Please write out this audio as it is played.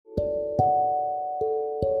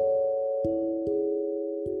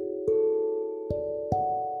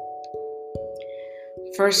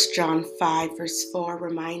First John 5 verse 4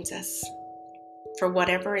 reminds us, "For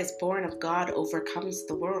whatever is born of God overcomes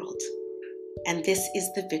the world, and this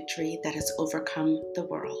is the victory that has overcome the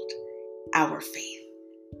world, our faith."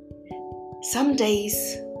 Some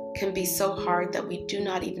days can be so hard that we do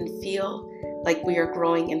not even feel like we are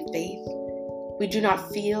growing in faith. We do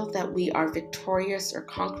not feel that we are victorious or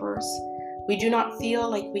conquerors. We do not feel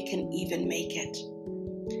like we can even make it.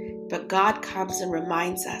 But God comes and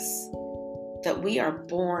reminds us that we are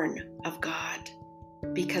born of God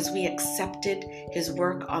because we accepted his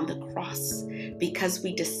work on the cross, because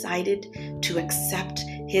we decided to accept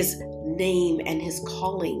his name and his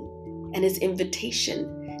calling and his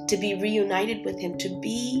invitation to be reunited with him, to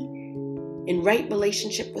be in right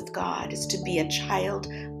relationship with God, is to be a child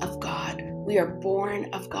of God. We are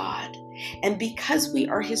born of God. And because we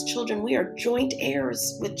are his children, we are joint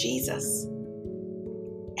heirs with Jesus.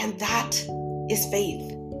 And that is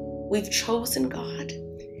faith. We've chosen God.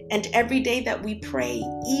 And every day that we pray,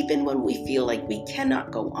 even when we feel like we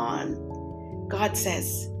cannot go on, God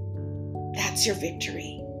says, "That's your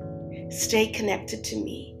victory. Stay connected to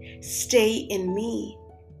me. Stay in me,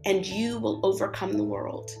 and you will overcome the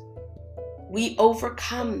world." We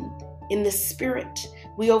overcome in the Spirit.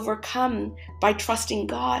 We overcome by trusting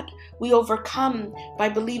God. We overcome by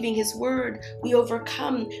believing his word. We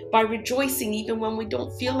overcome by rejoicing even when we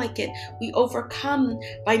don't feel like it. We overcome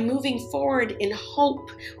by moving forward in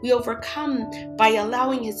hope. We overcome by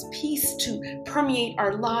allowing his peace to permeate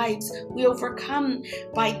our lives. We overcome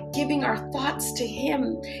by giving our thoughts to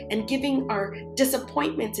him and giving our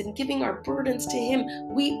disappointments and giving our burdens to him.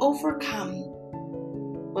 We overcome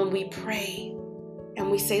when we pray and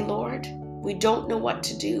we say, "Lord, we don't know what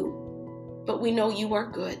to do, but we know you are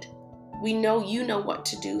good. We know you know what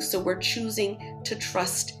to do, so we're choosing to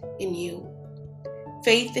trust in you."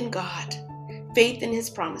 Faith in God, faith in his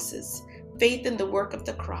promises, faith in the work of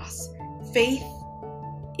the cross, faith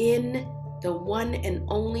in the one and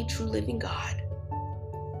only true living God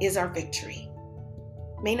is our victory.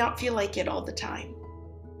 May not feel like it all the time,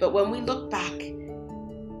 but when we look back,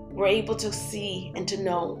 we're able to see and to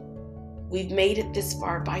know we've made it this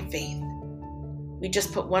far by faith. We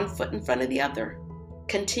just put one foot in front of the other,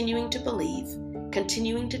 continuing to believe,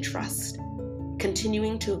 continuing to trust,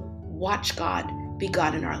 continuing to watch God be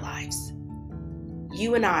God in our lives.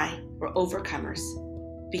 You and I were overcomers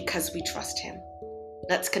because we trust him.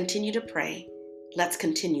 Let's continue to pray. Let's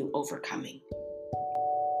continue overcoming.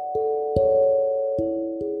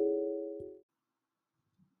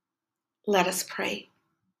 Let us pray.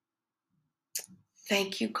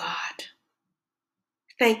 Thank you, God.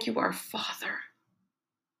 Thank you, our Father,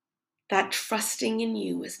 that trusting in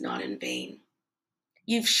you is not in vain.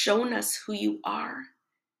 You've shown us who you are.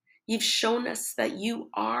 You've shown us that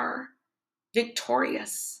you are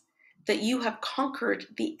victorious, that you have conquered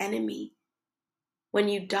the enemy when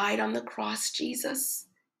you died on the cross, Jesus,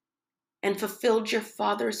 and fulfilled your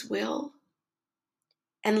Father's will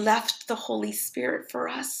and left the Holy Spirit for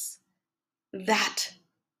us. That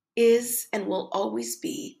is and will always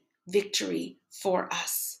be victory for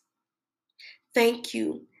us. Thank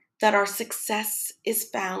you that our success is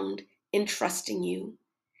found in trusting you,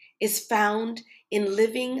 is found in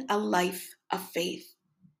living a life of faith.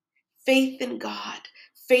 Faith in God,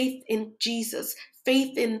 faith in Jesus,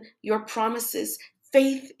 faith in your promises,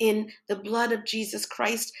 faith in the blood of Jesus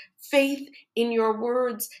Christ, faith in your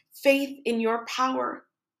words, faith in your power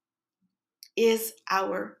is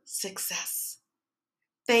our success.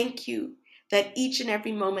 Thank you that each and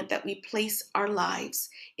every moment that we place our lives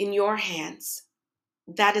in your hands,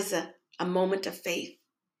 that is a moment of faith.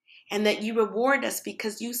 And that you reward us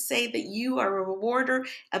because you say that you are a rewarder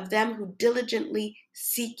of them who diligently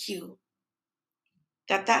seek you.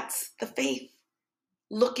 That's the faith.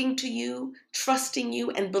 Looking to you, trusting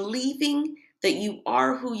you, and believing that you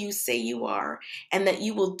are who you say you are, and that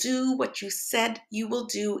you will do what you said you will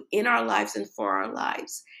do in our lives and for our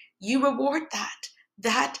lives. You reward that.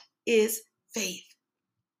 That is faith.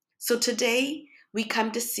 So today we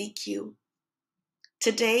come to seek you.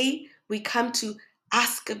 Today we come to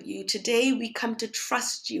ask of you. Today we come to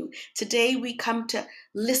trust you. Today we come to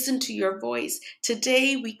listen to your voice.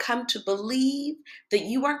 Today we come to believe that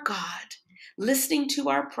you are God, listening to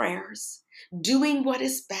our prayers, doing what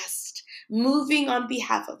is best, moving on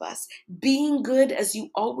behalf of us, being good as you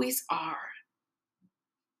always are.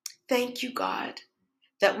 Thank you, God,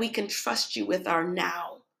 that we can trust you with our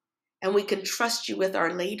now and we can trust you with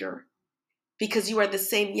our later, because you are the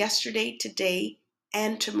same yesterday, today,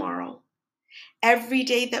 and tomorrow. Every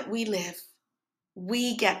day that we live,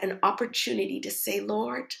 we get an opportunity to say,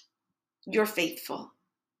 "Lord, you're faithful.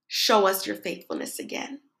 Show us your faithfulness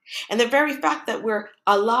again." And the very fact that we're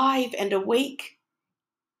alive and awake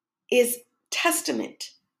is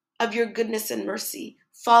testament of your goodness and mercy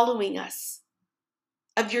following us,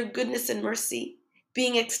 of your goodness and mercy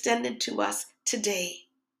being extended to us today.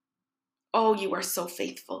 Oh, you are so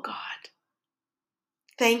faithful, God.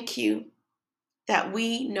 Thank you that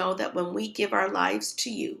we know that when we give our lives to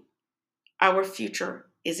you, our future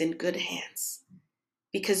is in good hands,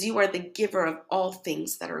 because you are the giver of all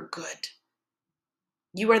things that are good.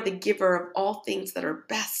 You are the giver of all things that are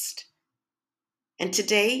best. And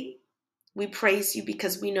today, we praise you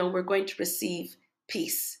because we know we're going to receive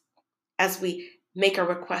peace as we make our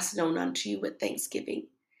requests known unto you with thanksgiving,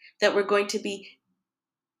 that we're going to be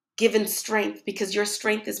given strength because your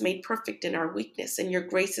strength is made perfect in our weakness and your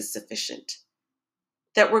grace is sufficient,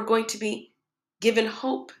 that we're going to be given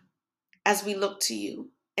hope as we look to you,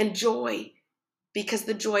 and joy because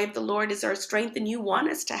the joy of the Lord is our strength, and you want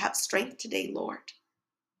us to have strength today, Lord.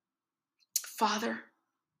 Father,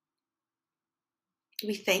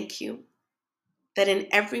 we thank you that in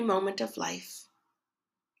every moment of life,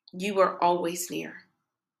 you are always near,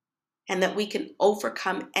 and that we can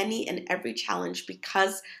overcome any and every challenge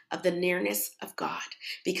because of the nearness of God.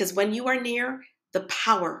 Because when you are near, the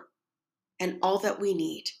power and all that we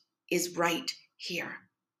need is right here.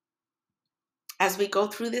 As we go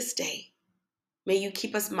through this day, may you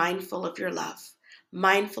keep us mindful of your love,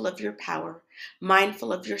 mindful of your power,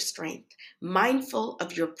 mindful of your strength, mindful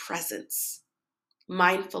of your presence,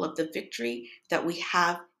 mindful of the victory that we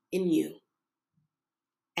have in you.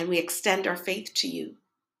 And we extend our faith to you,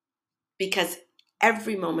 because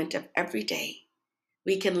every moment of every day,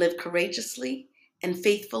 we can live courageously and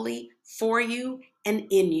faithfully for you and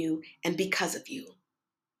in you and because of you.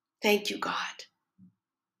 Thank you, God.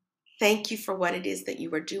 Thank you for what it is that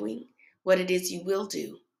you are doing, what it is you will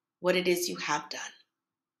do, what it is you have done.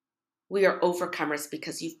 We are overcomers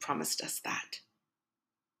because you've promised us that.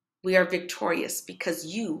 We are victorious because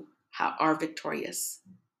you are victorious.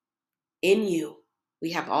 In you, we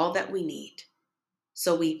have all that we need.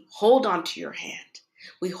 So we hold on to your hand.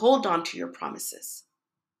 We hold on to your promises.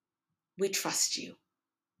 We trust you.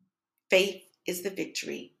 Faith is the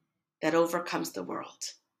victory that overcomes the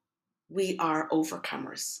world. We are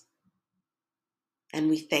overcomers. And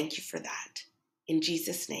we thank you for that. In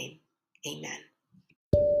Jesus' name, amen.